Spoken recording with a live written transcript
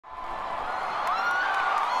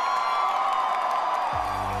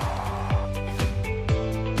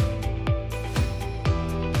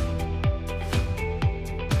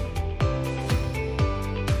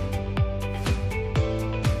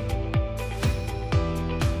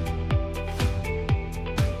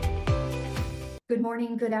Good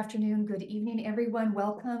morning, good afternoon, good evening, everyone.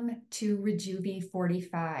 Welcome to Rejuvi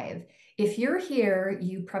 45. If you're here,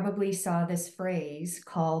 you probably saw this phrase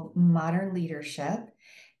called modern leadership,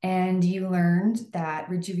 and you learned that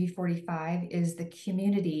Rejuvi 45 is the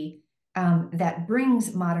community that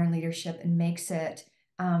brings modern leadership and makes it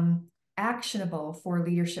actionable for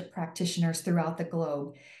leadership practitioners throughout the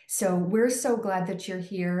globe. So we're so glad that you're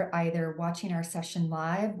here, either watching our session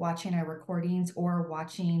live, watching our recordings, or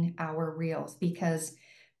watching our reels, because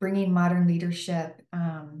bringing modern leadership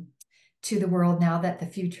to the world now that the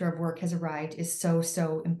future of work has arrived is so,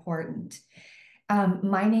 so important.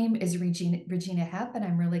 My name is Regina Hepp, and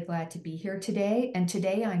I'm really glad to be here today. And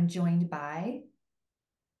today I'm joined by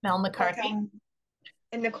Mel Nicole McCarthy.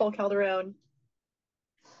 and Nicole Calderon.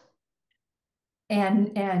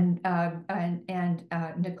 and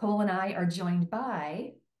Nicole and I are joined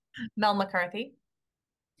by. Mel McCarthy.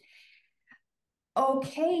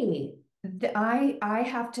 Okay, I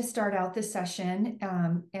have to start out the session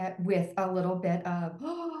with a little bit of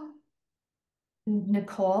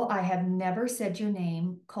Nicole. I have never said your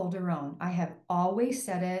name Calderon. I have always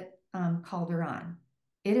said it Calderon.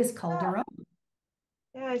 It is Ah, Calderon.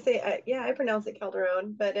 I pronounce it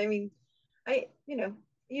Calderon, but I mean,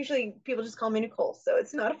 usually people just call me Nicole, so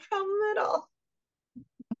it's not a problem at all.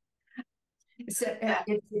 So Yeah,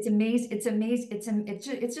 it's amazing. It's amazing.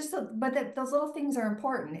 It's just but those little things are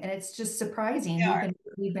important, and it's just surprising. they are.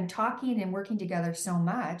 We've been talking and working together so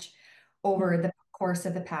much over the course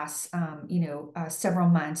of the past several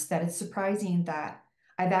months that it's surprising that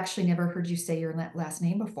I've actually never heard you say your last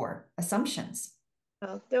name before. Assumptions.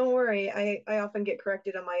 Well, don't worry. I often get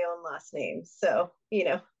corrected on my own last name, so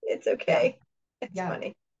it's Yeah, okay. It's yeah.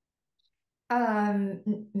 funny.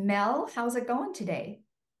 Mel, how's it going today?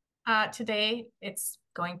 Today it's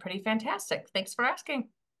going pretty fantastic. Thanks for asking.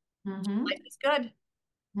 Life Mm-hmm. is good.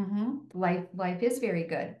 Mm-hmm. Life is very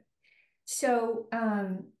good. So,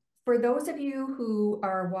 for those of you who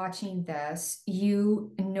are watching this,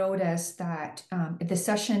 you notice that the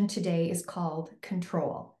session today is called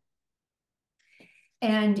Control.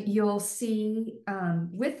 And you'll see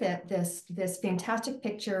with it this fantastic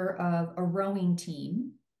picture of a rowing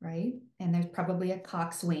team, right? And there's probably a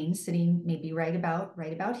coxswain sitting maybe right about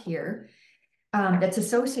here that's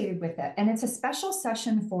associated with it. And it's a special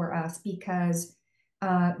session for us because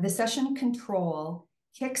the session Control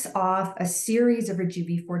kicks off a series of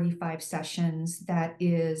Rejuvi 45 sessions that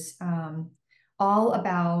is all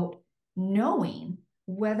about knowing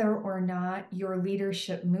whether or not your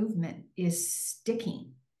leadership movement is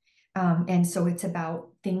sticking. And so it's about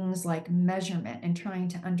things like measurement and trying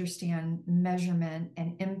to understand measurement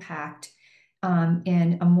and impact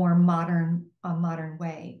in a more modern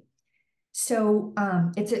way. So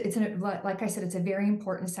like I said, it's a very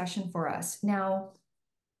important session for us. Now,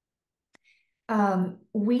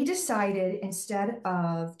 we decided instead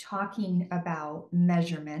of talking about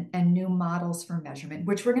measurement and new models for measurement,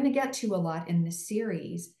 which we're going to get to a lot in this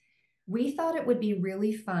series, we thought it would be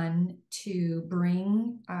really fun to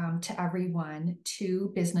bring to everyone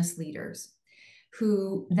two business leaders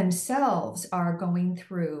who themselves are going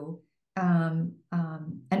through and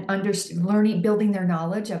learning, building their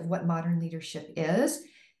knowledge of what modern leadership is,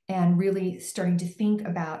 and really starting to think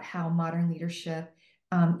about how modern leadership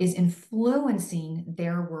is influencing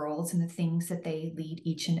their worlds and the things that they lead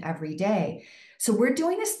each and every day. So we're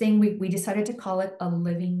doing this thing, we decided to call it a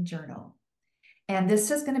living journal. And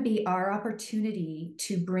this is going to be our opportunity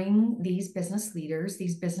to bring these business leaders,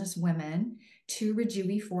 these business women, to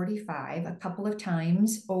Rejuvi 45 a couple of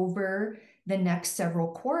times over the next several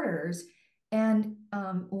quarters and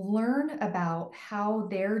learn about how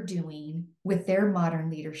they're doing with their modern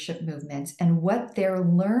leadership movements and what they're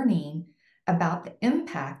learning about the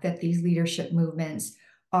impact that these leadership movements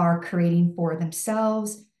are creating for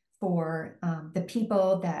themselves, for the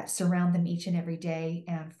people that surround them each and every day,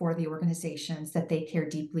 and for the organizations that they care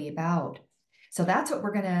deeply about. So that's what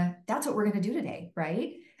we're gonna do today,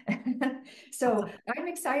 right? So Awesome. I'm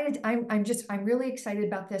excited. I'm really excited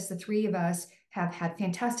about this. The three of us have had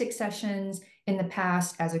fantastic sessions in the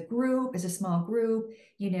past as a group, as a small group,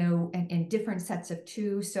 and in different sets of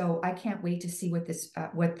two. So I can't wait to see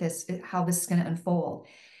how this is going to unfold.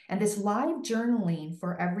 And this live journaling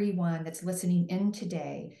for everyone that's listening in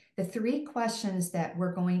today, the three questions that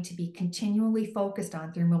we're going to be continually focused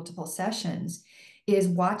on through multiple sessions is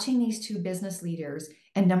watching these two business leaders.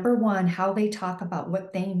 And number one, how they talk about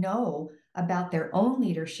what they know about their own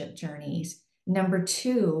leadership journeys. Number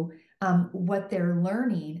two, what they're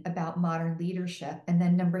learning about modern leadership. And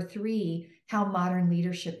then number three, how modern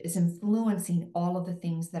leadership is influencing all of the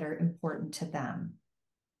things that are important to them.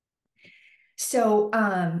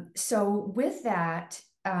 So with that,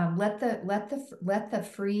 let the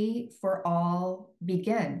free for all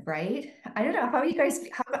begin, right? I don't know how you guys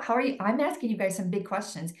how are you? I'm asking you guys some big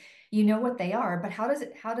questions. You know what they are, but how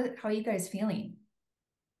are you guys feeling?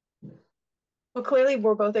 Well, clearly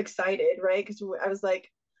we're both excited, right? Because I was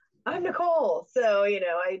like, I'm Nicole. So,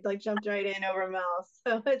 I like jumped right in over Mel.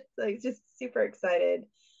 So it's like just super excited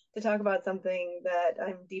to talk about something that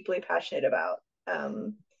I'm deeply passionate about.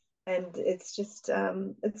 And it's just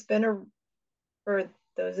it's been a for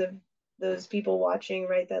those people watching,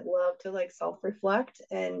 right, that love to like self-reflect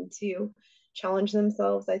and to challenge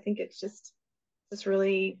themselves. I think it's just this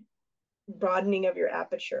really broadening of your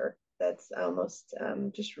aperture that's almost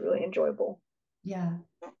just really enjoyable. Yeah.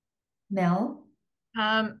 Mel?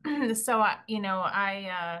 So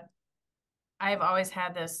I've always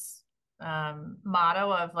had this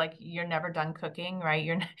motto of like you're never done cooking, right?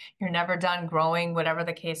 You're never done growing, whatever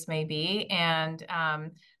the case may be. And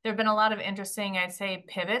there have been a lot of interesting, I'd say,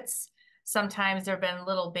 pivots. Sometimes there have been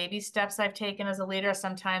little baby steps I've taken as a leader.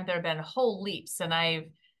 Sometimes there have been whole leaps, and I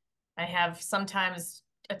have sometimes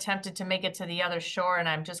attempted to make it to the other shore, and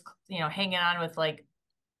I'm just hanging on with like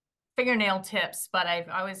fingernail tips, but I've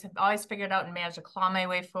always figured out and managed to claw my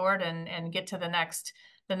way forward and get to the next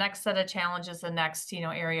set of challenges, the next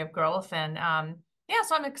area of growth. And yeah,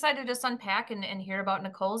 so I'm excited to just unpack and hear about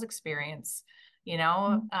Nicole's experience. You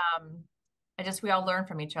know, we all learn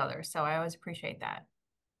from each other, so I always appreciate that.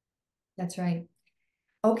 That's right.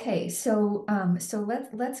 Okay, so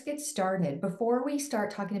let's get started. Before we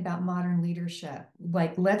start talking about modern leadership,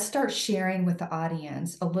 like let's start sharing with the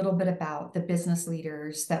audience a little bit about the business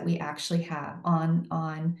leaders that we actually have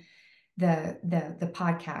on the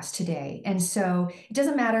podcast today. And so it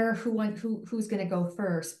doesn't matter who's going to go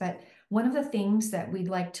first, but one of the things that we'd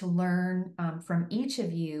like to learn from each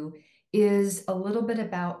of you is a little bit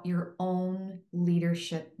about your own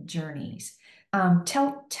leadership journeys.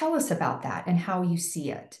 Tell us about that and how you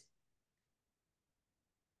see it.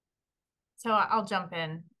 So I'll jump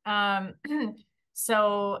in.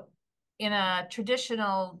 So in a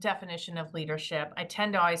traditional definition of leadership, I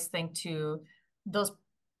tend to always think to those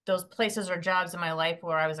those places or jobs in my life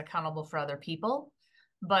where I was accountable for other people.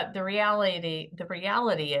 But the reality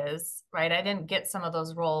is, right, I didn't get some of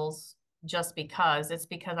those roles just because. It's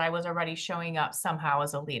because I was already showing up somehow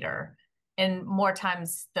as a leader. And more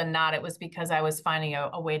times than not, it was because I was finding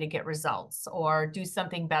a way to get results or do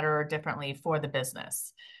something better or differently for the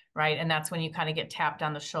business, right? And that's when you kind of get tapped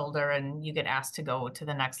on the shoulder and you get asked to go to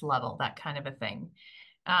the next level, that kind of a thing.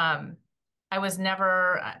 Um, I was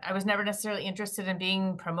never necessarily interested in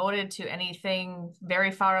being promoted to anything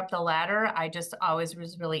very far up the ladder. I just always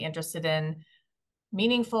was really interested in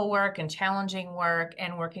meaningful work and challenging work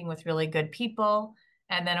and working with really good people.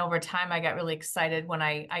 And then over time, I got really excited when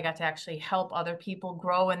I got to actually help other people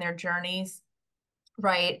grow in their journeys,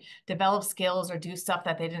 right? Develop skills or do stuff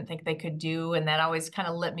that they didn't think they could do. And that always kind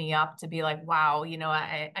of lit me up to be like, wow,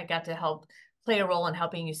 I got to help play a role in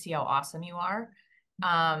helping you see how awesome you are.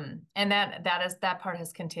 And that part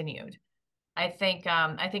has continued. I think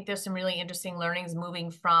there's some really interesting learnings moving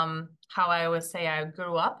from how I always say I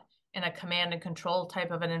grew up in a command and control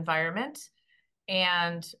type of an environment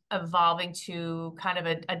and evolving to kind of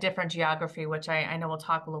a different geography, which I know we'll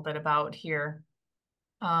talk a little bit about here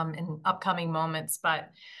in upcoming moments. But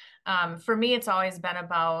for me, it's always been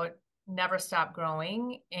about never stop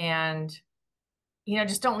growing and,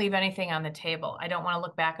 just don't leave anything on the table. I don't want to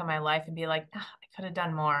look back on my life and be like, I could have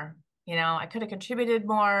done more. I could have contributed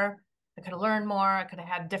more. I could have learned more. I could have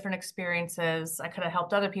had different experiences. I could have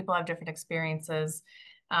helped other people have different experiences.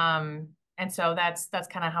 And so that's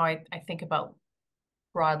kind of how I think about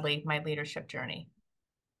broadly my leadership journey.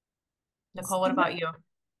 Nicole, what about you?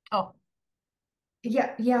 Oh,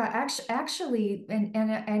 Yeah, actually, and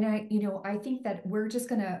I, I think that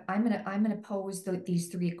I'm gonna pose these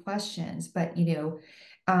three questions, but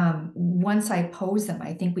once I pose them,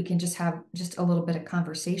 I think we can just have just a little bit of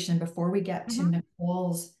conversation before we get to mhm.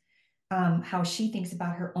 Nicole's, how she thinks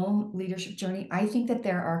about her own leadership journey. I think that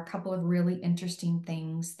there are a couple of really interesting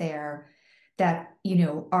things there that,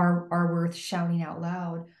 are worth shouting out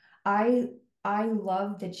loud. I I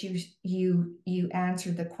love that you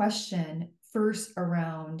answered the question first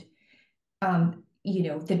around when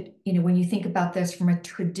you think about this from a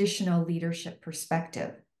traditional leadership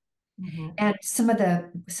perspective. Mhm. And some of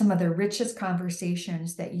the richest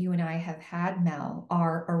conversations that you and I have had, Mel,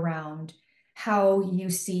 are around how you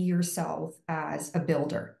see yourself as a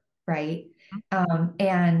builder, right?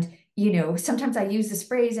 And sometimes I use this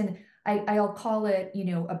phrase, and I'll call it,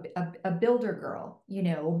 a builder girl.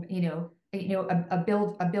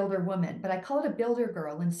 a builder woman, but I call it a builder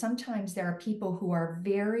girl. And sometimes there are people who are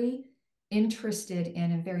very interested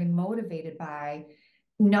in and very motivated by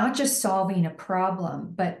not just solving a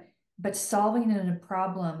problem, but solving a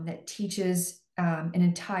problem that teaches an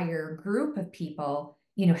entire group of people,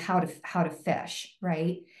 how to fish,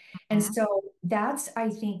 right? And Mhm. so that's, I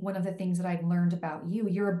think, one of the things that I've learned about you.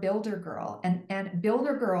 You're a builder girl, and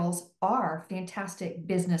builder girls are fantastic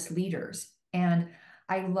business leaders. And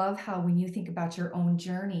I love how when you think about your own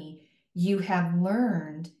journey, you have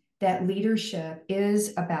learned that leadership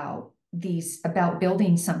is about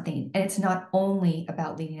building something, and it's not only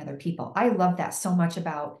about leading other people. I love that so much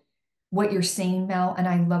about what you're saying, Mel, and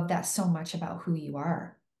I love that so much about who you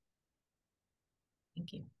are.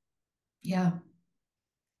 Thank you. Yeah.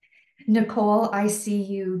 Nicole, I see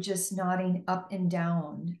you just nodding up and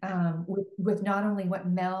down with not only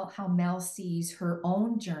how Mel sees her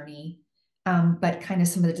own journey, but kind of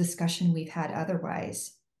some of the discussion we've had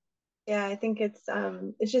otherwise. Yeah, I think it's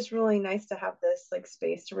just really nice to have this like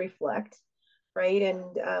space to reflect, right?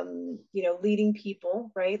 And leading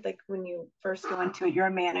people, right? Like when you first go into it, you're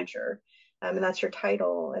a manager, and that's your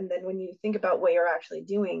title. And then when you think about what you're actually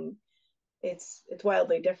doing, it's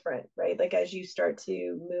wildly different, right? Like as you start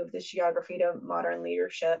to move this geography to modern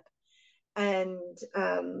leadership, and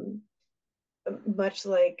much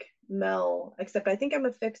like Mel, except I think I'm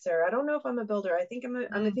a fixer. I don't know if I'm a builder. I think I'm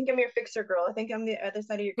your fixer girl. I think I'm the other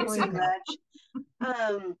side of your Fixer coin, girl.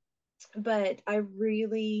 Reg. But I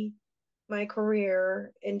really, my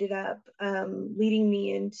career ended up leading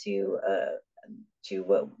me into to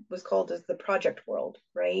what was called as the project world,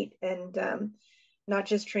 right? And not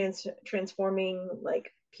just transforming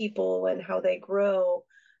like people and how they grow,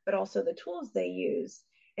 but also the tools they use.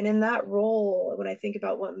 And in that role, when I think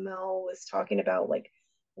about what Mel was talking about, like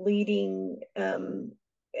leading and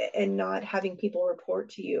not having people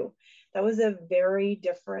report to you, that was a very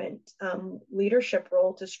different leadership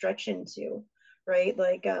role to stretch into, right?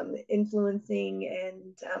 Like influencing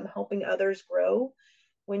and helping others grow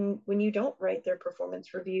when you don't write their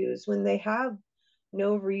performance reviews, when they have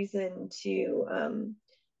no reason to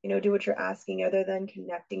do what you're asking other than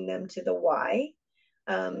connecting them to the why.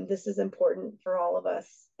 This is important for all of us,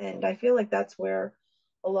 and I feel like that's where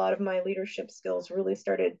a lot of my leadership skills really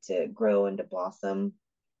started to grow and to blossom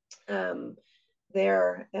um,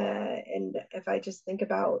 there. And if I just think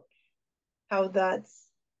about how that's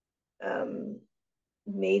um,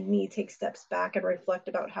 made me take steps back and reflect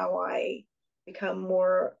about how I become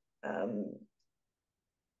more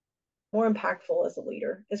impactful as a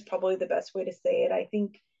leader is probably the best way to say it. I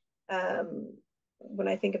think when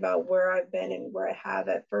I think about where I've been and where I have,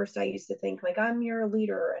 at first I used to think like I'm your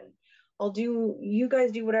leader and you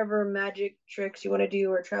guys do whatever magic tricks you want to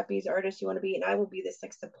do or trapeze artist you want to be, and I will be this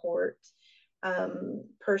like support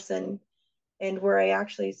person. And where I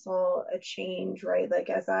actually saw a change, right?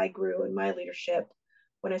 Like as I grew in my leadership,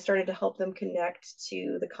 when I started to help them connect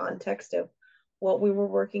to the context of what we were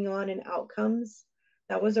working on and outcomes,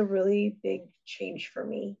 that was a really big change for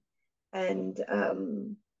me. And,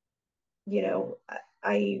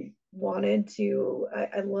 I wanted to,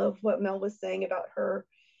 I love what Mel was saying about her,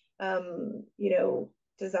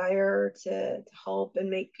 desire to help and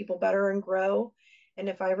make people better and grow. And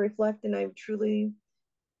if I reflect and I truly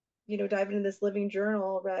dive into this living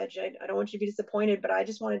journal, Reg, I don't want you to be disappointed, but I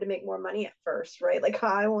just wanted to make more money at first, right? Like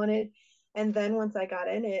I wanted. And then once I got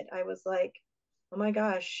in it, I was like, oh my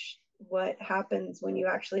gosh, what happens when you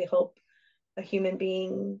actually help a human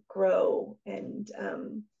being grow and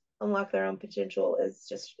unlock their own potential is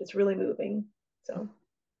just, it's really moving. So,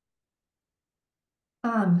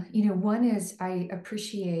 One is I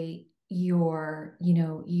appreciate your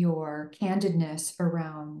candidness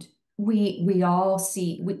around we all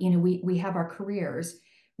see we have our careers,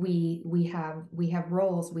 we have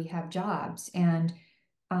roles, we have jobs, and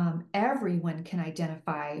everyone can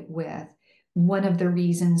identify with one of the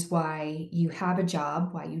reasons why you have a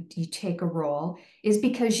job, why you take a role is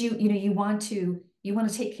because you want to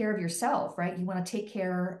take care of yourself, right? You want to take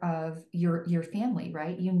care of your family,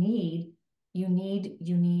 right? You need the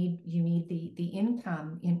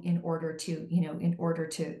income in order to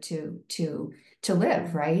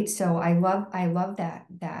live, right? So I love that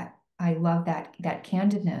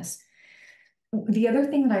candidness. The other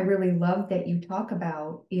thing that I really love that you talk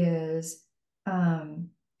about is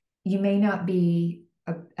you may not be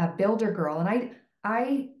a builder girl, and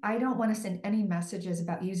I don't want to send any messages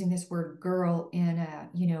about using this word girl in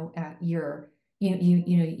you're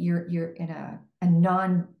in a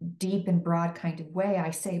non deep and broad kind of way. I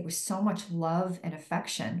say it with so much love and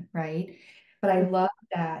affection, right? But I love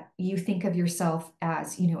that you think of yourself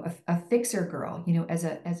as, a fixer girl,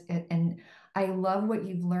 and I love what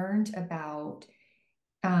you've learned about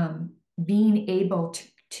being able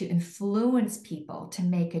to influence people to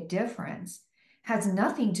make a difference has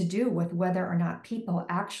nothing to do with whether or not people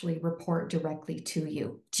actually report directly to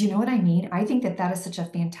you. Do you know what I mean? I think that that is such a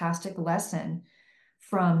fantastic lesson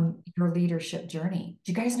from your leadership journey.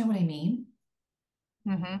 Do you guys know what I mean?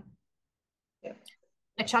 Mm-hmm. Yeah.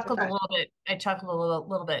 I chuckled a little bit. I chuckled a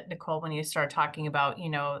little bit, Nicole, when you started talking about,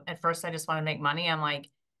 at first I just want to make money. I'm like,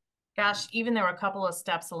 gosh, even there were a couple of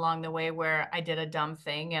steps along the way where I did a dumb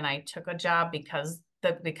thing and I took a job because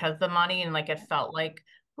the money, and like it felt like,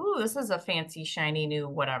 ooh, this is a fancy, shiny new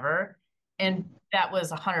whatever. And that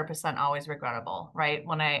was 100% always regrettable, right?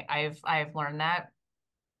 When I've learned that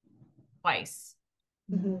twice,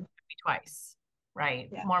 Mm-hmm. twice, right?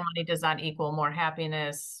 Yeah. More money does not equal more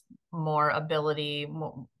happiness, more ability,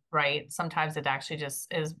 more, right? Sometimes it actually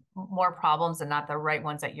just is more problems and not the right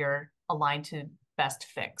ones that you're aligned to best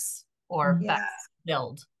fix or Mhm. best Yeah.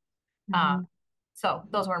 build. Mhm. So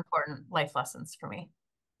those were important life lessons for me.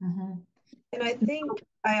 Mhm. And I think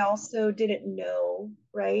I also didn't know,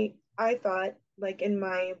 right? I thought, like, in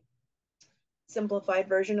my simplified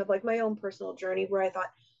version of like my own personal journey, where I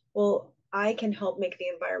thought, well, I can help make the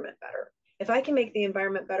environment better. If I can make the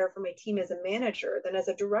environment better for my team as a manager, then as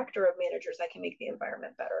a director of managers, I can make the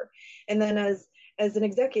environment better. And then as an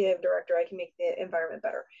executive director, I can make the environment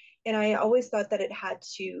better. And I always thought that it had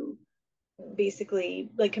to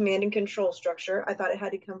basically like command and control structure. I thought it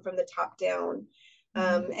had to come from the top down.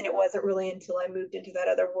 Mhm. And it wasn't really until I moved into that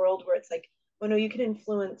other world where it's like, oh no, you can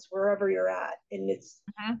influence wherever you're at. And it's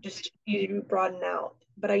Mhm. just you broaden out.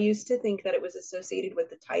 But I used to think that it was associated with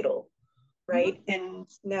the title, Mhm. right? And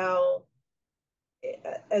now,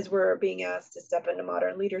 as we're being asked to step into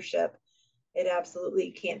modern leadership, it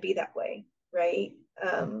absolutely can't be that way, right?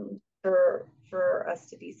 For us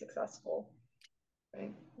to be successful,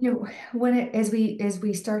 right? When as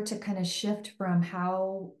we start to kind of shift from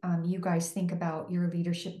how you guys think about your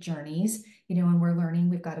leadership journeys, and we're learning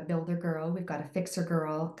we've got a builder girl, we've got a fixer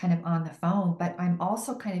girl kind of on the phone, but I'm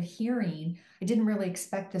also kind of hearing, I didn't really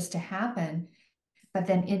expect this to happen, but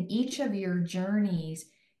then in each of your journeys,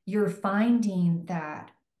 you're finding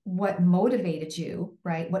that what motivated you,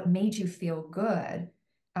 right? What made you feel good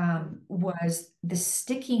was the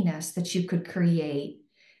stickiness that you could create,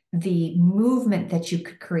 the movement that you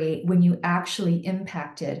could create when you actually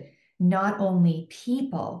impacted not only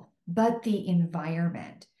people, but the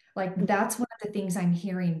environment. Like that's one of the things I'm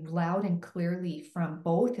hearing loud and clearly from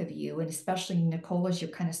both of you, and especially Nicole, as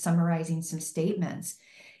you're kind of summarizing some statements.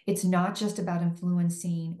 It's not just about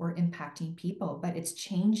influencing or impacting people, but it's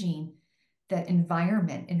changing the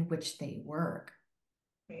environment in which they work.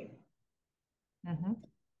 Right. Mhm.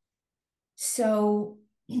 So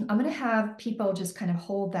I'm going to have people just kind of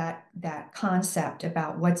hold that concept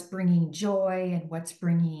about what's bringing joy and what's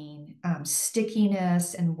bringing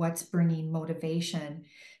stickiness and what's bringing motivation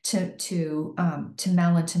to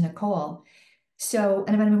Mel and to Nicole. So,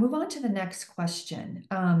 and I'm going to move on to the next question.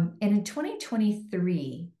 And in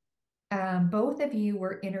 2023, both of you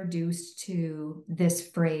were introduced to this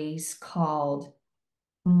phrase called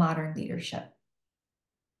modern leadership.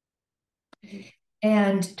 Mhm.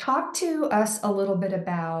 And talk to us a little bit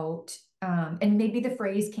about, and maybe the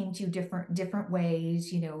phrase came to you different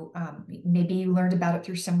ways. Maybe you learned about it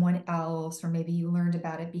through someone else, or maybe you learned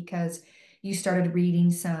about it because you started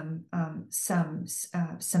reading some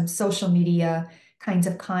social media kinds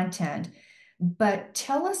of content. But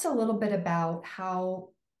tell us a little bit about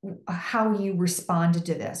how you responded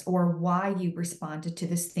to this, or why you responded to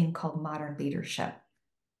this thing called modern leadership.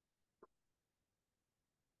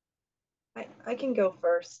 I can go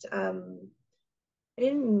first. I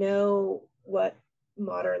didn't know what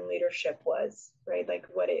modern leadership was, right? Like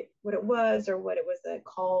what it was or what it was a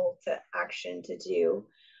call to action to do.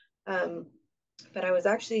 Um, but I was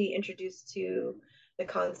actually introduced to the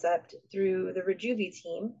concept through the Rejuvi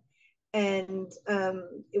team, and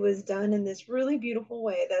it was done in this really beautiful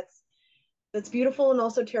way. That's beautiful and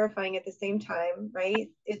also terrifying at the same time,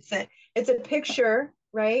 right? It's a picture,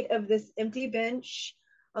 right, of this empty bench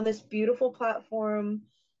on this beautiful platform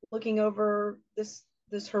looking over this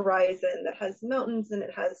horizon that has mountains and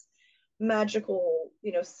it has magical,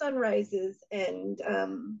 sunrises and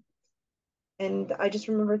I just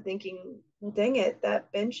remember thinking, well, dang it, that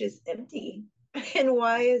bench is empty. And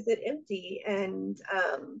why is it empty? And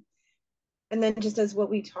then just as what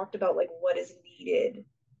we talked about, like what is needed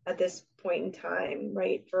at this point in time,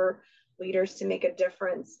 right, for leaders to make a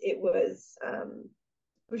difference, it was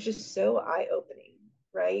just so eye-opening,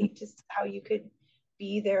 right? Just how you could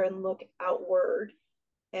be there and look outward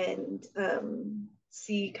and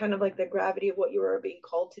see kind of like the gravity of what you were being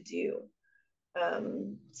called to do.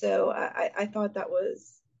 So I thought that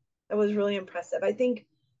was really impressive. I think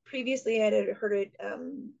previously I had heard it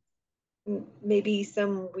maybe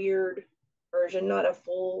some weird version, not a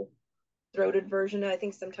full throated version. I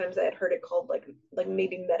think sometimes I had heard it called like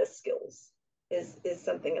maybe meta skills is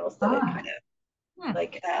something else that it kind of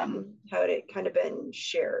like how it kind of been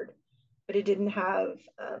shared, but it didn't have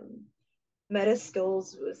meta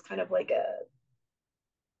skills was kind of like a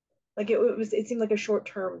like it seemed like a short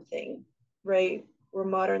term thing, right? Where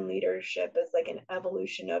modern leadership is like an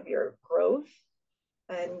evolution of your growth,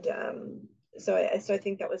 and so I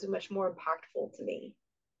think that was much more impactful to me,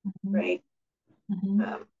 right?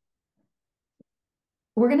 Um,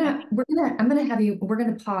 We're gonna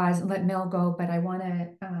pause and let Mel go, but I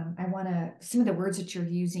wanna, some of the words that you're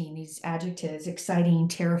using, these adjectives, exciting,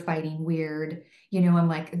 terrifying, weird, I'm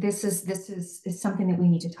like, is something that we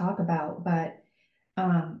need to talk about, but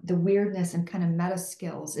the weirdness and kind of meta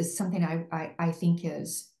skills is something I think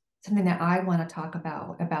is something that I want to talk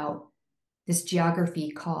about this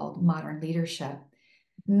geography called modern leadership.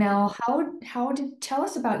 Mel, how did tell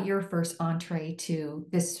us about your first entree to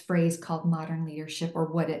this phrase called modern leadership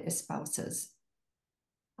or what it espouses?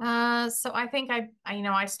 So I think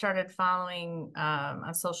I started following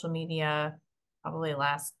on social media probably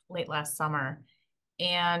late last summer.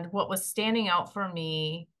 And what was standing out for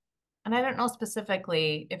me, and I don't know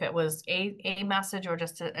specifically if it was a message or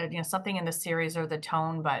just something in the series or the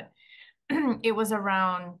tone, but it was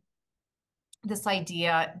around this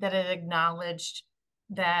idea that it acknowledged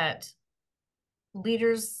that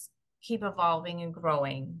leaders keep evolving and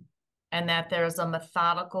growing, and that there's a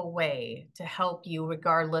methodical way to help you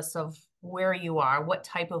regardless of where you are, what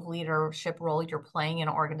type of leadership role you're playing in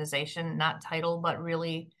an organization, not title, but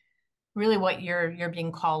really what you're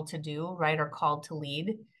being called to do, right, or called to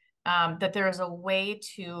lead. That there is a way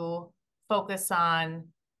to focus on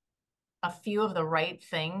a few of the right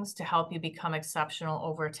things to help you become exceptional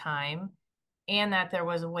over time, and that there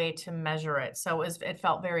was a way to measure it. So it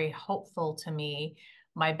felt very hopeful to me.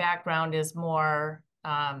 My background is more,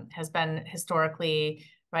 has been historically,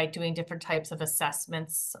 right, doing different types of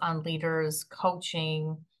assessments on leaders,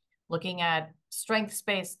 coaching, looking at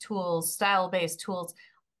strengths-based tools, style-based tools,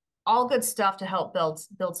 all good stuff to help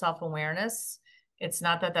build self-awareness. It's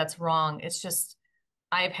not that that's wrong. It's just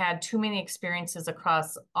I've had too many experiences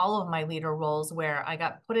across all of my leader roles where I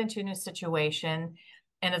got put into a new situation,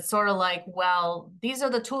 and it's sort of like, well, these are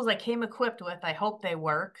the tools I came equipped with. I hope they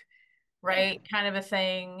work, right? Kind of a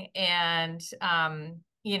thing. And I'm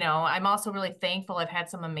also really thankful I've had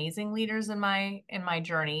some amazing leaders in my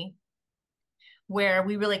journey where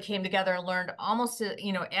we really came together and learned almost,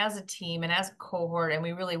 as a team and as a cohort, and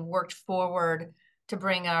we really worked forward to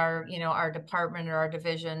bring our department or our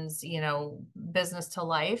divisions, business to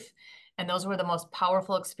life. And those were the most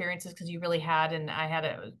powerful experiences because you really had, and I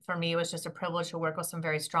had for me, it was just a privilege to work with some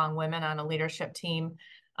very strong women on a leadership team.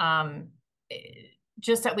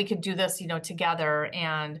 Just that we could do this, together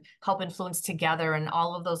and help influence together and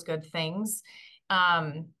all of those good things.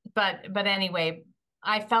 But anyway,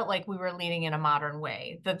 I felt like we were leading in a modern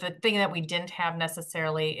way. The thing that we didn't have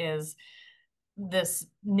necessarily is this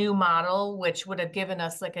new model, which would have given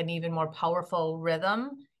us like an even more powerful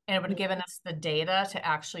rhythm, and it would have given us the data to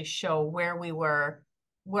actually show where we were,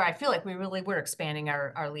 where I feel like we really were expanding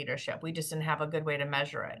our leadership. We just didn't have a good way to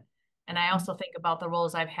measure it. And I also think about the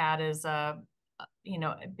roles I've had as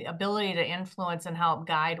ability to influence and help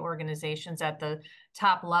guide organizations at the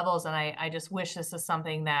top levels. And I just wish this is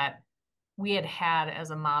something that we had as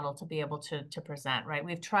a model to be able to present, right?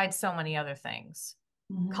 We've tried so many other things,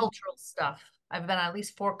 cultural stuff. I've been on at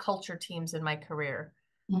least 4 culture teams in my career.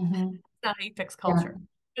 That's not how you fix culture. Yeah.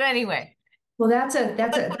 But anyway, Well, those that's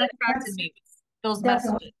a,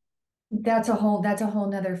 messages. that's a whole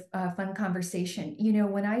nother fun conversation.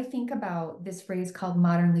 When I think about this phrase called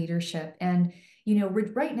modern leadership, and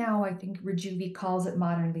right now I think Rejuvi calls it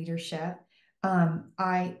modern leadership.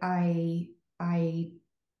 I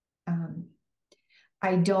um,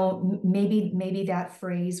 I don't, maybe that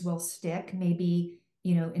phrase will stick, maybe,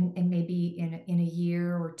 and maybe in a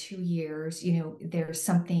year or 2 years, there's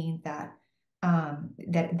something that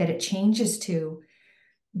it changes to.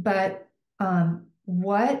 But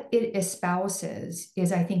what it espouses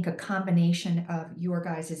is, I think, a combination of your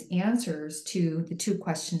guys' answers to the 2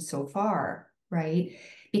 questions so far, right?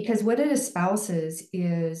 Because what it espouses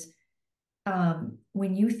is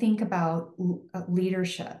when you think about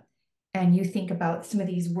leadership and you think about some of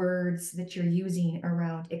these words that you're using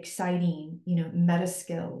around exciting, meta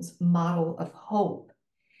skills, model of hope,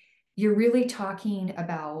 you're really talking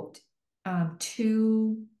about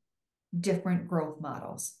two different growth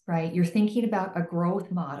models, right? You're thinking about a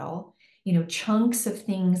growth model, chunks of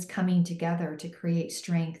things coming together to create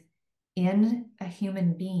strength in a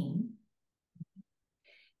human being.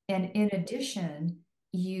 And in addition,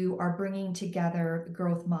 you are bringing together the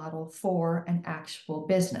growth model for an actual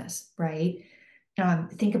business, right?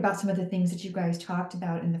 Think about some of the things that you guys talked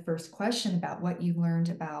about in the first question about what you learned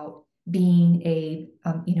about being a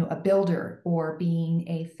builder or being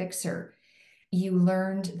a fixer. You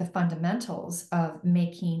learned the fundamentals of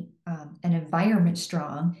making an environment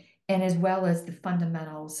strong, and as well as the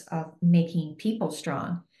fundamentals of making people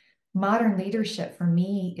strong. Modern leadership for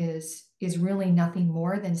me is really nothing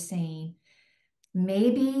more than saying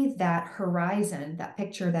maybe that horizon, that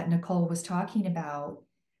picture that Nicole was talking about,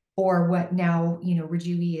 or what now,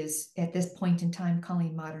 Rejuvi is at this point in time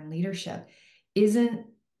calling modern leadership, isn't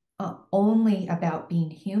only about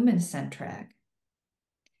being human centric,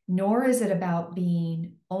 nor is it about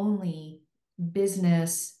being only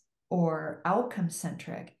business or outcome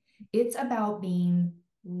centric. It's about being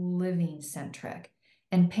living centric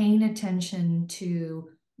and paying attention to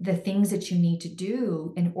the things that you need to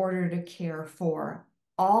do in order to care for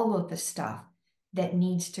all of the stuff that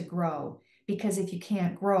needs to grow. Because if you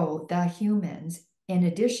can't grow the humans, in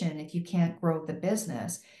addition, if you can't grow the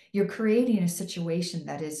business, you're creating a situation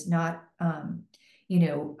that is not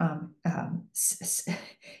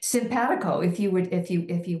simpatico, if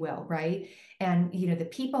you will, right? And the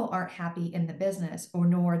people aren't happy in the business, or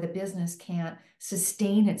nor the business can't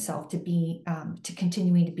sustain itself to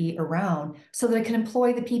continuing to be around so that it can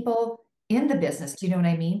employ the people in the business. Do you know what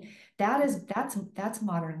I mean? That's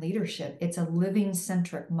modern leadership. It's a living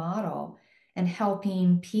centric model and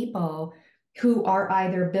helping people who are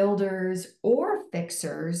either builders or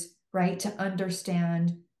fixers, right, to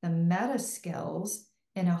understand the meta skills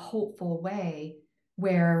in a hopeful way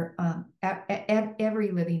where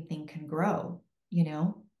every living thing can grow.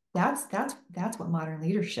 That's what modern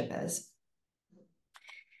leadership is.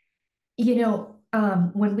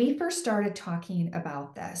 When we first started talking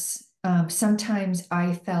about this, sometimes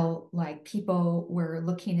I felt like people were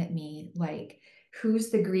looking at me like, who's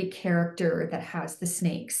the Greek character that has the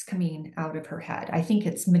snakes coming out of her head? I think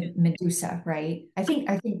it's Medusa, right? I think,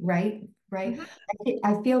 right? Mm-hmm.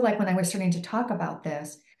 I feel like when I was starting to talk about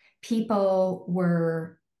this, people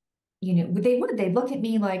were, they'd look at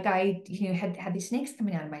me like I, had these snakes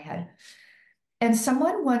coming out of my head. And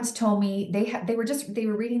someone once told me they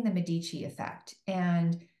were reading the Medici Effect,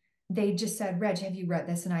 and they just said, Reg, have you read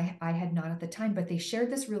this? And I had not at the time, but they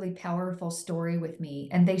shared this really powerful story with me.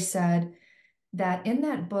 And they said that in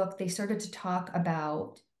that book, they started to talk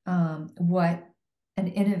about what an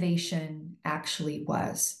innovation actually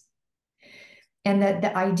was. And that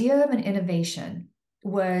the idea of an innovation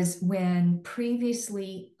was when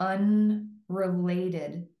previously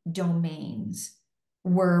unrelated domains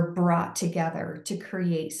were brought together to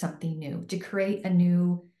create something new, to create a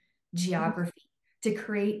new geography, to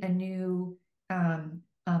create a new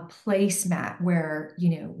placemat where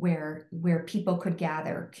people could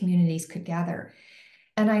gather, communities could gather.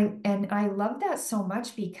 And I love that so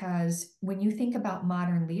much, because when you think about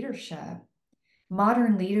modern leadership,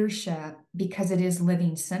 because it is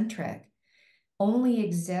living centric, only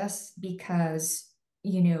exists because,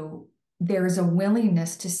 there's a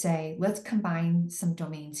willingness to say, let's combine some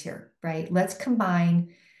domains here, right? Let's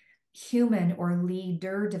combine human or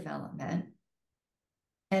leader development,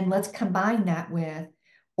 and let's combine that with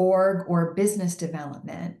org or business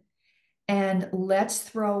development. And let's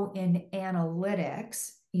throw in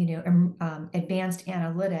analytics, advanced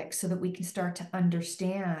analytics, so that we can start to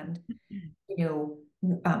understand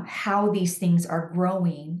how these things are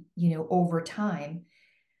growing, over time.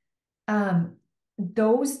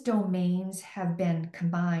 Those domains have been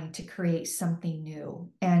combined to create something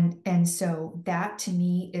new. And so that to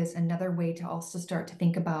me is another way to also start to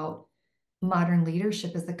think about modern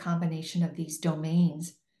leadership as the combination of these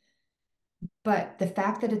domains. But the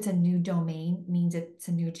fact that it's a new domain means it's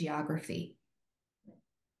a new geography.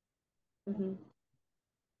 Mm-hmm.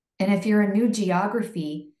 And if you're a new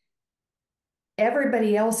geography,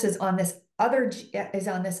 everybody else is on this other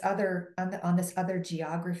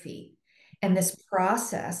geography. And this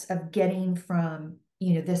process of getting from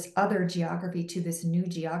this other geography to this new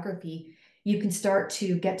geography, you can start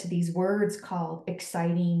to get to these words called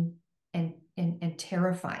exciting and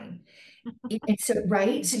terrifying. And so,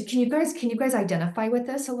 right, so can you guys identify with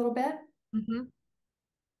this a little bit? Mm-hmm.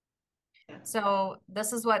 So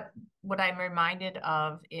this is what I'm reminded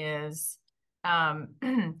of is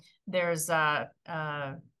there's a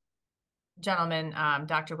gentleman,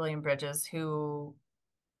 Dr. William Bridges, who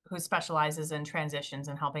who specializes in transitions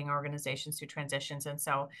and helping organizations through transitions. And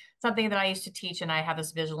so something that I used to teach, and I have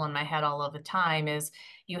this visual in my head all of the time, is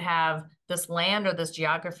you have this land or this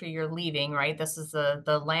geography you're leaving, right? This is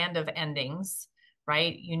the land of endings,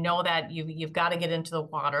 right? You know that you've got to get into the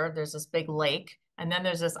water. There's this big lake. And then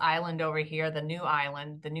there's this island over here, the new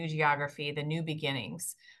island, the new geography, the new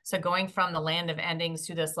beginnings. So going from the land of endings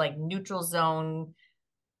to this like neutral zone,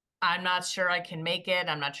 I'm not sure I can make it.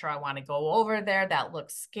 I'm not sure I want to go over there. That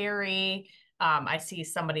looks scary. I see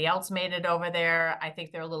somebody else made it over there. I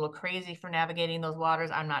think they're a little crazy for navigating those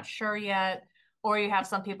waters. I'm not sure yet. Or you have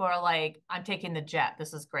some people are like, I'm taking the jet.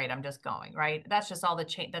 This is great. I'm just going, right? That's just all the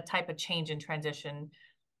type of change and transition.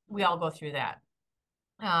 We all go through that.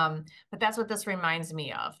 But that's what this reminds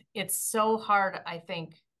me of. It's so hard, I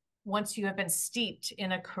think, once you have been steeped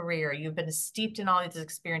in a career, you've been steeped in all these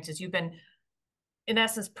experiences, you've been, in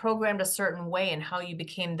essence, programmed a certain way in how you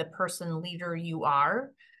became the person leader you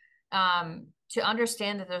are. To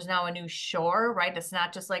understand that there's now a new shore, right? It's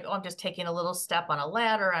not just like, oh, I'm just taking a little step on a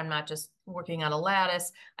ladder. I'm not just working on a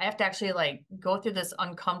lattice. I have to actually like go through this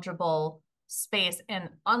uncomfortable space and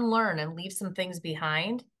unlearn and leave some things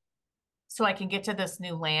behind so I can get to this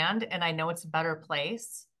new land and I know it's a better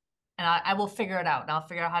place and I will figure it out and I'll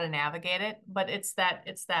figure out how to navigate it. But it's that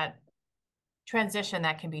transition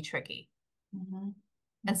that can be tricky. Mm-hmm.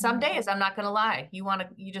 And some days, I'm not going to lie,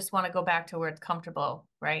 you just want to go back to where it's comfortable,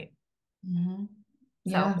 right? Mm-hmm.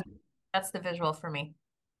 Yeah. So that's the visual for me.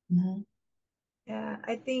 Mm-hmm. Yeah,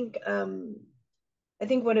 I think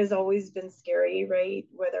what has always been scary, right?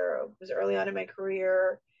 Whether it was early on in my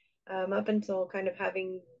career, up until kind of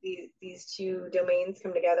having these two domains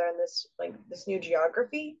come together in this new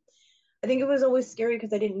geography. I think it was always scary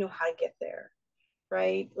because I didn't know how to get there,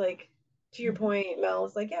 right? Like to your point, Mel,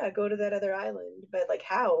 was like, yeah, go to that other island, but like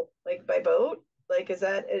how? Like by boat? Like is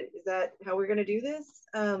that how we're gonna do this?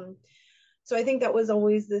 So I think that was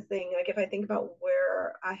always the thing. Like if I think about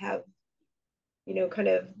where I have, kind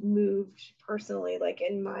of moved personally, like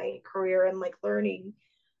in my career and like learning,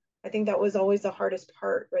 I think that was always the hardest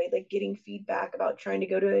part, right? Like getting feedback about trying to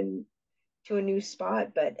go to a new spot,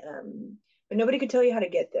 but nobody could tell you how to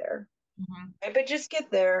get there. Mm-hmm. Right? But just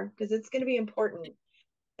get there because it's going to be important.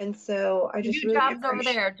 And so I just really jobs over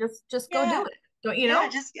there. Just go do it. Don't you know?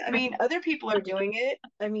 Yeah, I mean, other people are doing it.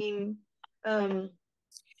 I mean, and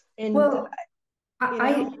well,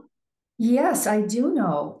 yes, I do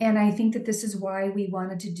know. And I think that this is why we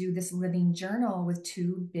wanted to do this living journal with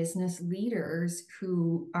two business leaders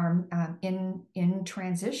who are in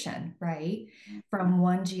transition, right? From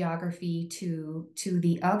one geography to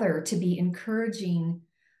the other, to be encouraging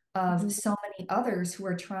of so many others who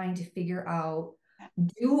are trying to figure out,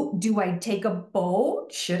 do I take a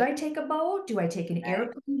boat? Should I take a boat? Do I take an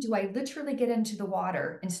airplane? Do I literally get into the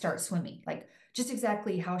water and start swimming? Like, just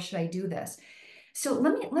exactly how should I do this? So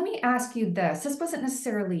let me ask you this. This wasn't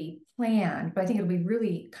necessarily planned, but I think it'll be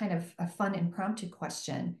really kind of a fun impromptu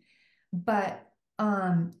question. But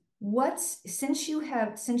we're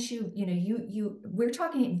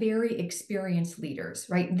talking very experienced leaders,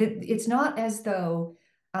 right? It's not as though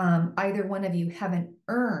either one of you haven't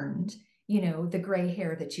earned, the gray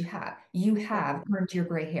hair that you have. You have earned your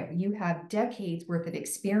gray hair. You have decades worth of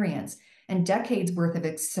experience and decades worth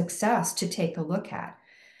of success to take a look at.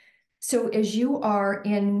 So as you are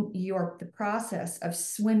in the process of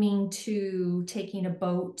swimming to taking a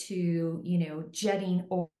boat to, jetting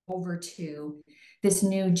over to this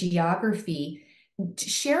new geography,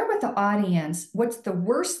 share with the audience what's the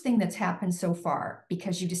worst thing that's happened so far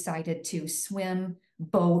because you decided to swim,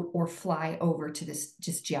 boat, or fly over to this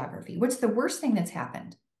just geography. What's the worst thing that's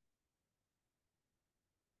happened?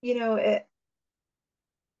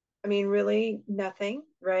 Really nothing,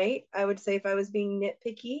 right? I would say if I was being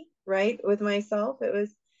nitpicky, right, with myself, I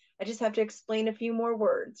just have to explain a few more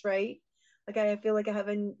words, right? Like I feel like I have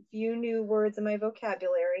a few new words in my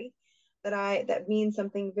vocabulary that mean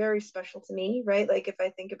something very special to me, right? Like if I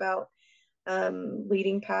think about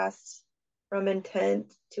leading past from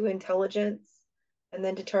intent to intelligence and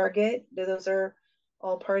then to target, those are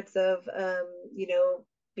all parts of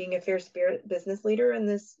being a fierce spirit business leader in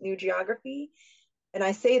this new geography. And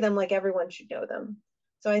I say them like everyone should know them.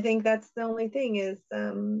 So I think that's the only thing is,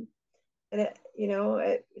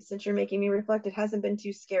 since you're making me reflect, it hasn't been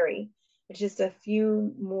too scary. It's just a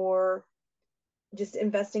few more, just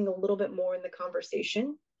investing a little bit more in the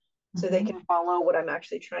conversation so they can follow what I'm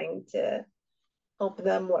actually trying to help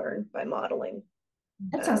them learn by modeling.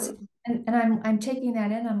 That's awesome. And I'm taking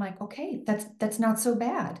that in. I'm like, okay, that's not so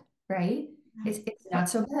bad, right? It's not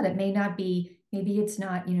so bad. It may not be maybe it's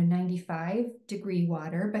not, 95-degree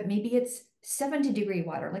water, but maybe it's 70-degree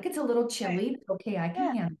water. Like it's a little chilly. Okay, I can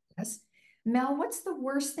Yeah. handle this. Mel, what's the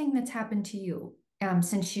worst thing that's happened to you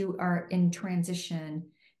since you are in transition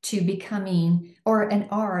to becoming and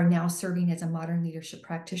are now serving as a modern leadership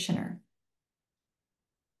practitioner?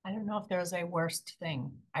 I don't know if there's a worst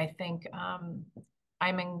thing. I think I'm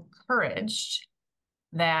encouraged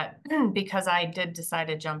that because I did decide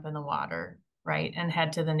to jump in the water, right, and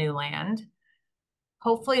head to the new land.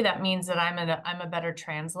 Hopefully that means that I'm a better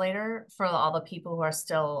translator for all the people who are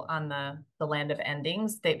still on the land of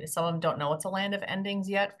endings. Some of them don't know it's a land of endings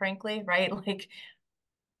yet, frankly, right? Like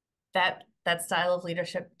that style of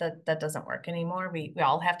leadership that doesn't work anymore. We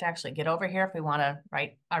all have to actually get over here if we want to,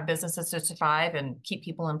 right, our businesses to survive and keep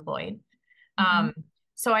people employed. Mhm.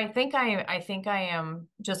 So I think I am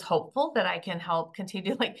just hopeful that I can help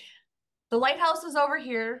continue. Like the lighthouse is over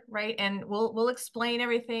here, right? And we'll explain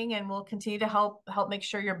everything, and we'll continue to help make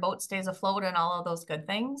sure your boat stays afloat and all of those good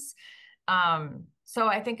things. So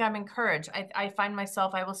I think I'm encouraged. I find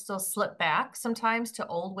myself, I will still slip back sometimes to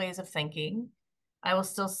old ways of thinking. I will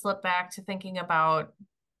still slip back to thinking about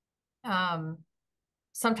um,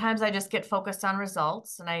 sometimes I just get focused on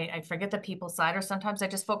results and I forget the people side, or sometimes I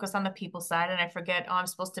just focus on the people side and I forget, oh, I'm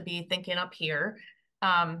supposed to be thinking up here.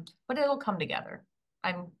 But it'll come together.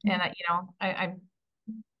 I'm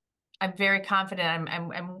very confident.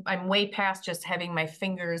 I'm way past just having my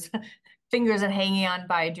fingers fingers and hanging on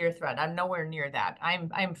by a dear thread. I'm nowhere near that.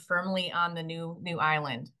 I'm firmly on the new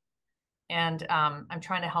island, and I'm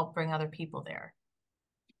trying to help bring other people there.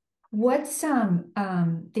 What's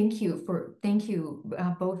thank you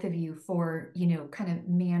both of you for kind of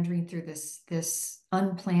meandering through this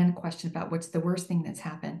unplanned question about what's the worst thing that's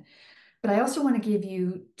happened. But I also want to give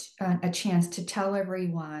you a chance to tell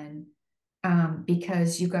everyone,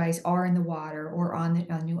 because you guys are in the water or on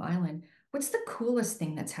a new island, what's the coolest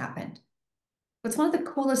thing that's happened? What's one of the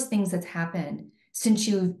coolest things that's happened since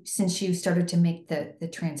you started to make the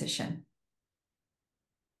transition?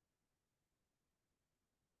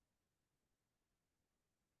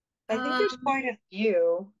 I think there's quite a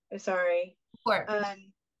few. Sorry. Or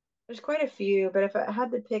Um, there's quite a few, but if I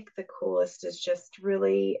had to pick, the coolest is just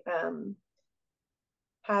really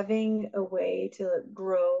having a way to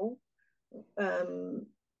grow, um,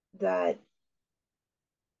 that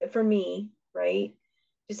for me, right?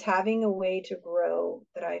 Just having a way to grow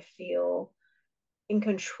that I feel in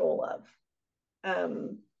control of.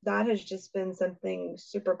 That has just been something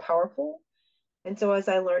super powerful. And so as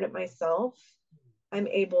I learn it myself, I'm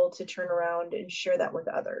able to turn around and share that with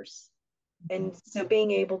others. And so being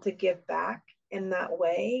able to give back in that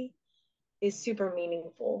way is super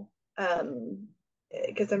meaningful.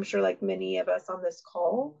 Because I'm sure, like many of us on this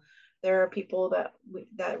call, there are people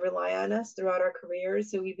that rely on us throughout our careers.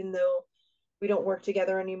 So even though we don't work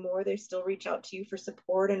together anymore, they still reach out to you for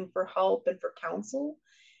support and for help and for counsel.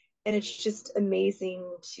 And it's just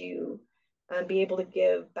amazing to be able to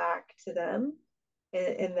give back to them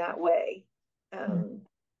in that way. Um,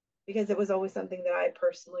 because it was always something that I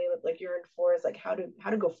personally like yearned for, is like how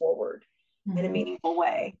to go forward in a Mhm. meaningful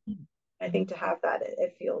way. I think to have that,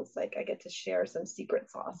 it feels like I get to share some secret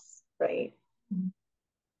sauce, right?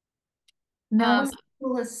 Mel, um,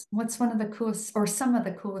 what's one of the coolest or some of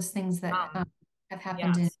the coolest things that have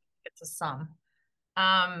happened in? yes, it's a sum.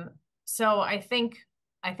 Um, so I think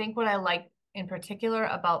what I like in particular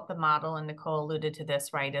about the model, and Nicole alluded to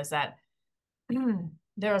this, right, is that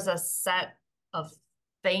there's a set of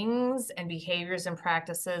things and behaviors and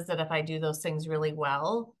practices that if I do those things really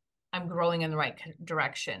well, I'm growing in the right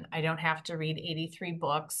direction. I don't have to read 83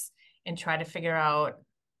 books and try to figure out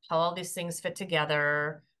how all these things fit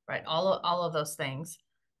together, right? All of those things.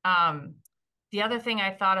 Um, the other thing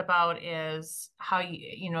I thought about is how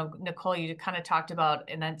Nicole, you kind of talked about,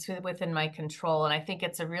 and that's within my control. And I think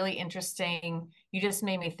it's a really interesting, you just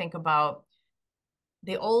made me think about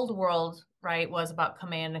the old world, right, was about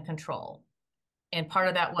command and control. And part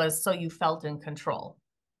of that was so you felt in control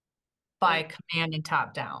by Right. command and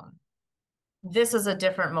top down. This is a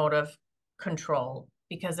different mode of control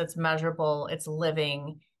because it's measurable, it's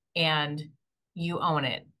living, and you own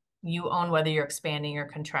it. You own whether you're expanding or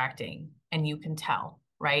contracting, and you can tell,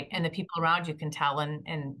 right? And the people around you can tell, and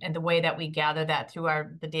the way that we gather that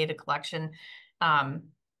through the data collection, um,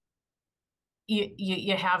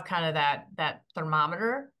 you have kind of that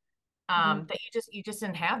thermometer Mhm. that you just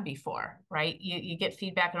didn't have before, right? You get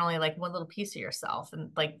feedback on only like one little piece of yourself,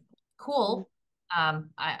 and like, Mhm. cool.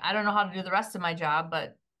 I don't know how to do the rest of my job,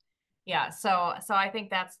 but yeah. So I think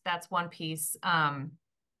that's one piece. I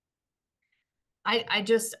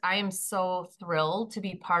am so thrilled to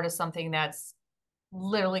be part of something that's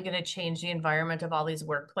literally going to change the environment of all these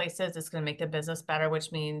workplaces. It's going to make the business better,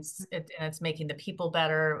 which means it's making the people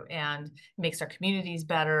better and makes our communities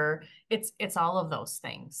better. It's all of those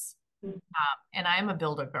things. Mm-hmm. And I'm a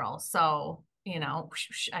builder girl, so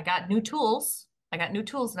I got new tools. I got new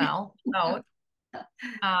tools now. So,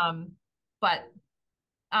 but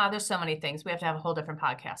there's so many things. We have to have a whole different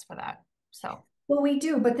podcast for that. So. Well, we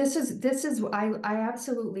do, but I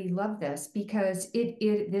absolutely love this because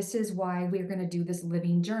this is why we're going to do this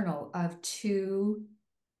living journal of two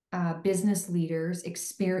business leaders,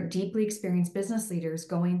 deeply experienced business leaders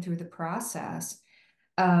going through the process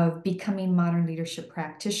of becoming modern leadership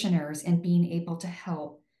practitioners and being able to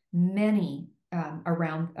help many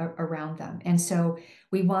around them. And so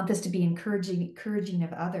we want this to be encouraging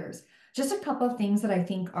of others. Just a couple of things that I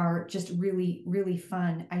think are just really, really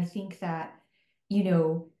fun. I think that,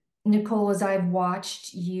 Nicole, as I've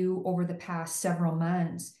watched you over the past several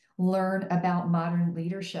months, learn about modern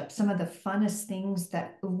leadership, some of the funnest things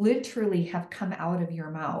that literally have come out of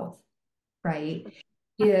your mouth, right?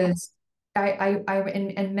 Is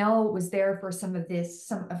and Mel was there for some of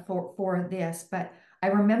this, for this, but I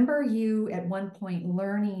remember you at one point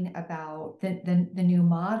learning about the new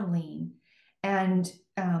modeling and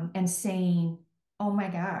saying, oh my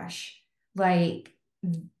gosh, like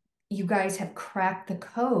you guys have cracked the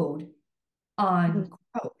code on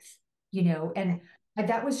growth, and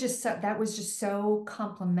that was just so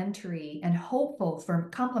complimentary and hopeful for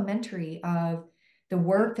complimentary of the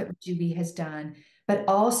work that Rejuvi has done, but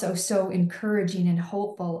also so encouraging and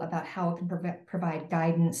hopeful about how it can provide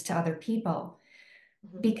guidance to other people.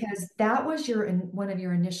 Because that was one of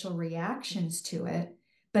your initial reactions to it.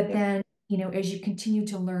 But then, as you continue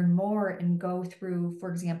to learn more and go through, for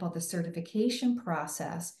example, the certification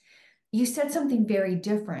process, you said something very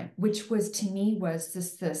different, which was to me was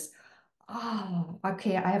this, oh,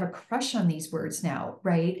 okay, I have a crush on these words now,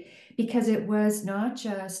 right? Because it was not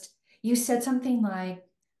just, you said something like,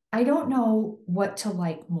 I don't know what to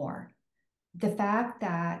like more. The fact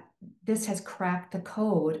that this has cracked the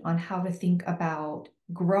code on how to think about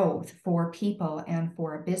growth for people and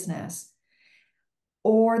for a business,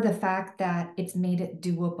 or the fact that it's made it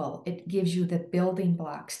doable. It gives you the building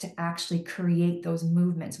blocks to actually create those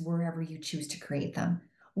movements wherever you choose to create them.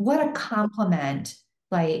 What a compliment.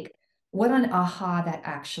 Like, what an aha that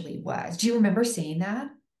actually was. Do you remember saying that?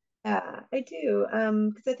 Yeah, I do.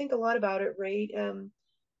 Because I think a lot about it, right?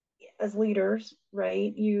 As leaders,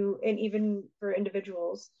 right? And even for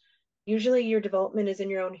individuals, usually your development is in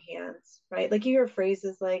your own hands, right? Like you hear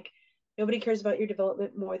phrases like, nobody cares about your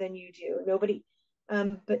development more than you do. Nobody,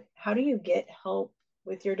 but how do you get help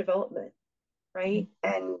with your development, right?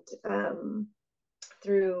 And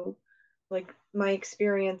through like my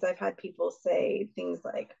experience, I've had people say things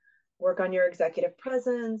like, work on your executive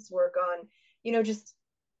presence, work on, just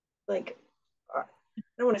like I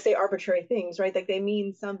don't want to say arbitrary things, right? Like they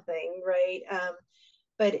mean something, right?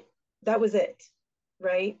 But that was it,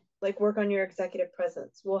 right? Like work on your executive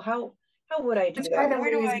presence. Well, how would I do Which, by that? the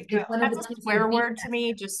Where do way, I is go? one of That's the a pieces of swear word to feedback.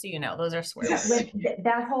 me, just so you know, those are swear Yeah, words.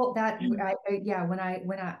 that whole yeah, when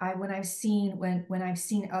I've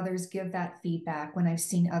seen others give that feedback, when I've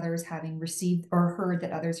seen others having received or heard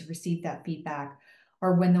that others have received that feedback,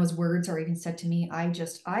 or when those words are even said to me,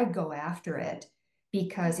 I go after it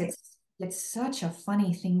because it's such a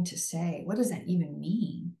funny thing to say. What does that even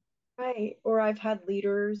mean? Right. Or I've had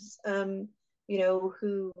leaders,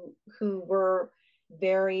 who were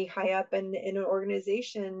very high up in an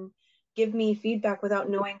organization give me feedback without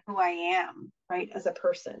knowing who I am, right, as a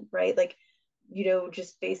person, right? Like,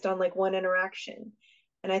 just based on like one interaction.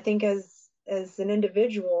 And I think as an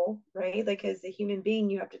individual, right, like as a human being,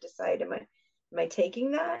 you have to decide, am I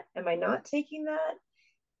taking that? Am I not taking that?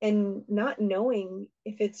 And not knowing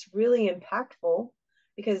if it's really impactful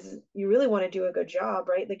because you really want to do a good job,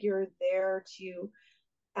 right? Like you're there to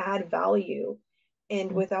add value.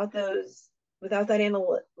 And without the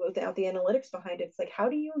analytics behind it, it's like, how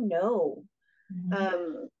do you know? Mhm.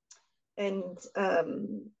 Um, and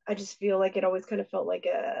I just feel like it always kind of felt like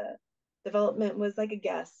a development was like a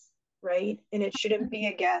guess, right? And it shouldn't be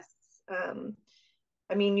a guess. Um,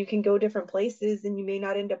 I mean, you can go different places and you may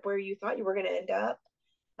not end up where you thought you were going to end up.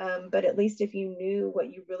 But at least if you knew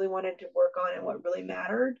what you really wanted to work on and what really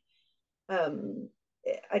mattered, um,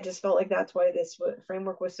 I just felt like that's why this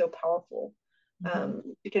framework was so powerful,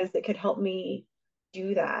 Mhm. because it could help me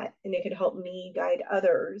do that and it could help me guide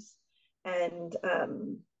others. And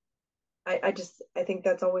I think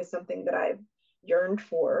that's always something that I've yearned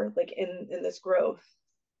for, like in this growth.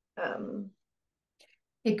 Um,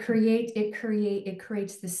 It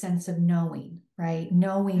creates the sense of knowing, right?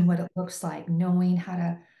 Knowing what it looks like, knowing how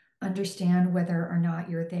to understand whether or not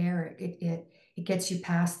you're there. It gets you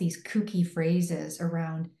past these kooky phrases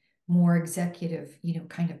around more executive,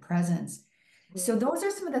 kind of presence. So those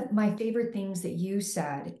are some of my favorite things that you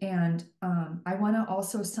said. And I want to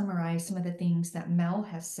also summarize some of the things that Mel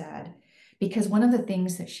has said, because one of the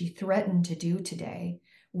things that she threatened to do today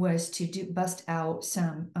was to bust out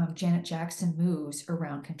some Janet Jackson moves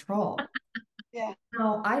around control. Yeah.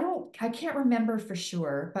 Now, I can't remember for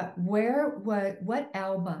sure, but what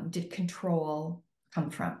album did Control come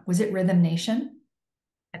from? Was it Rhythm Nation?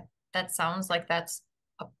 That sounds like that's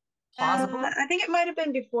plausible. I think it might have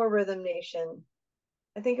been before Rhythm Nation.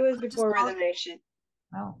 I think it was Just before Rhythm Nation.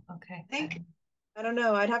 oh, okay. I think. I don't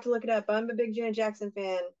know. I'd have to look it up. I'm a big Janet Jackson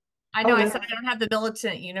fan. I know Oh, I yeah. said I don't have the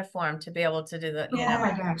militant uniform to be able to do the, Oh my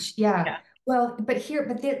Yeah. gosh. Yeah. yeah. Well, this is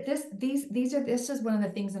one of the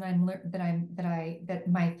things that that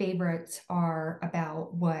my favorites are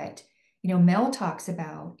about what, Mel talks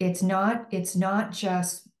about. It's not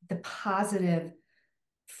just the positive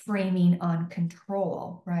framing on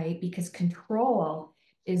control, right? Because control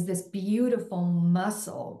is this beautiful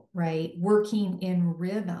muscle, right? Working in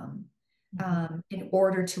rhythm in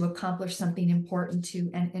order to accomplish something important to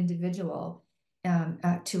an individual,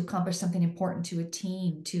 to accomplish something important to a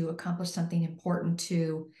team, to accomplish something important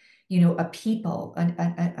to, a people,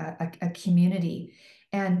 a community.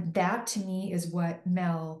 And that to me is what,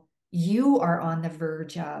 Mel, you are on the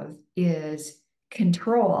verge of, is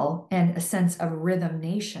control and a sense of rhythm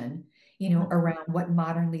nation, around what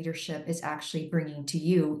modern leadership is actually bringing to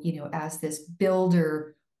you, as this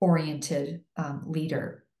builder oriented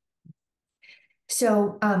leader.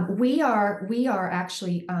 So we are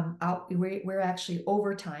actually out. We're actually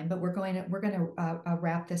over time, but we're going to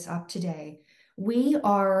wrap this up today. We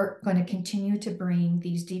are going to continue to bring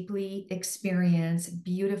these deeply experienced,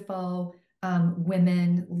 beautiful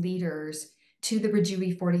women leaders to the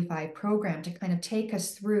Rejuvi 45 program to kind of take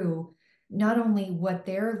us through not only what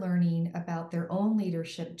they're learning about their own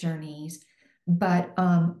leadership journeys, but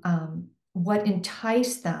what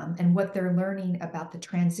enticed them and what they're learning about the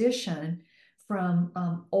transition from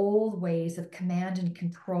old ways of command and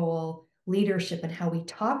control leadership and how we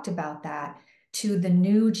talked about that to the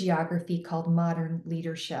new geography called modern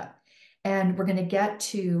leadership. And we're going to get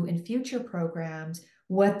to, in future programs,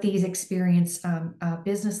 what these experienced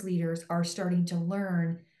business leaders are starting to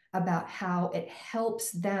learn about how it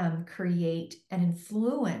helps them create and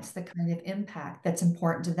influence the kind of impact that's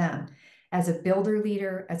important to them as a builder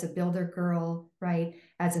leader, as a builder girl, right?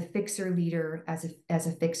 As a fixer leader, as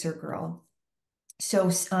a fixer girl. So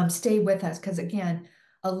stay with us, because again,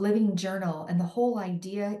 a living journal, and the whole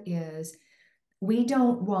idea is we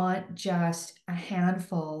don't want just a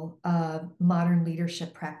handful of modern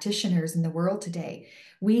leadership practitioners in the world today.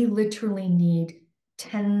 We literally need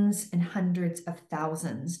tens and hundreds of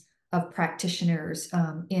thousands of practitioners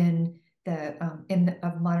of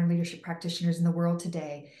modern leadership practitioners in the world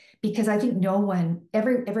today, because I think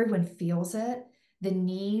everyone feels it, the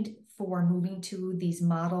need for moving to these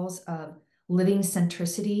models of living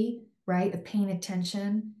centricity, right? Of paying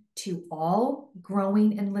attention to all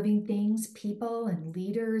growing and living things, people and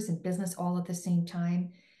leaders and business all at the same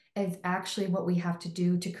time, is actually what we have to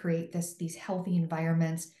do to create these healthy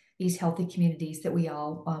environments, these healthy communities that we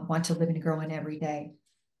all want to live and grow in every day.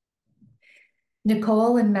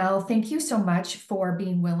 Nicole and Mel, thank you so much for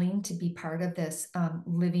being willing to be part of this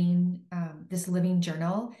living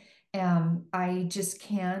journal. I just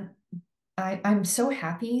can't. I'm so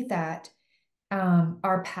happy that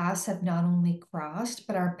our paths have not only crossed,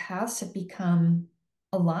 but our paths have become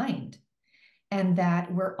aligned, and that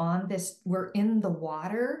we're in the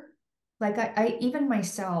water. Like I even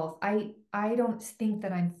myself, I don't think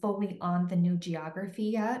that I'm fully on the new geography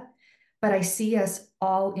yet, but I see us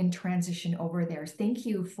all in transition over there. Thank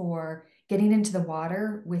you for getting into the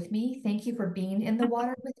water with me. Thank you for being in the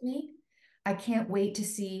water with me. I can't wait to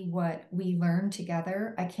see what we learn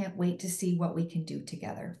together. I can't wait to see what we can do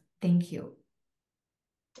together. Thank you.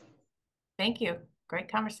 Thank you.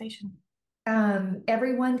 Great conversation.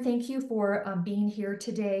 Everyone, thank you for being here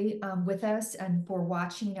today with us, and for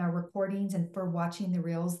watching our recordings, and for watching the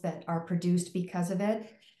reels that are produced because of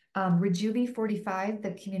it. Rejuvi 45,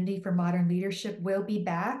 the Community for Modern Leadership, will be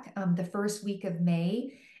back the first week of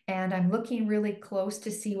May. And I'm looking really close to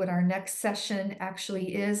see what our next session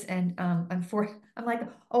actually is. And I'm like,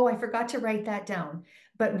 oh, I forgot to write that down.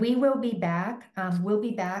 But we will be back. We'll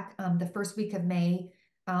be back the first week of May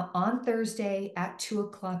on Thursday at 2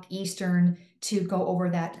 o'clock Eastern to go over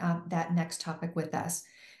that next topic with us.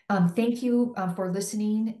 Thank you for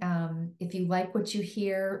listening. If you like what you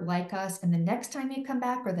hear, like us, and the next time you come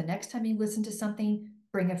back or the next time you listen to something,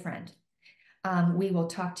 bring a friend. We will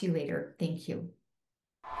talk to you later. Thank you.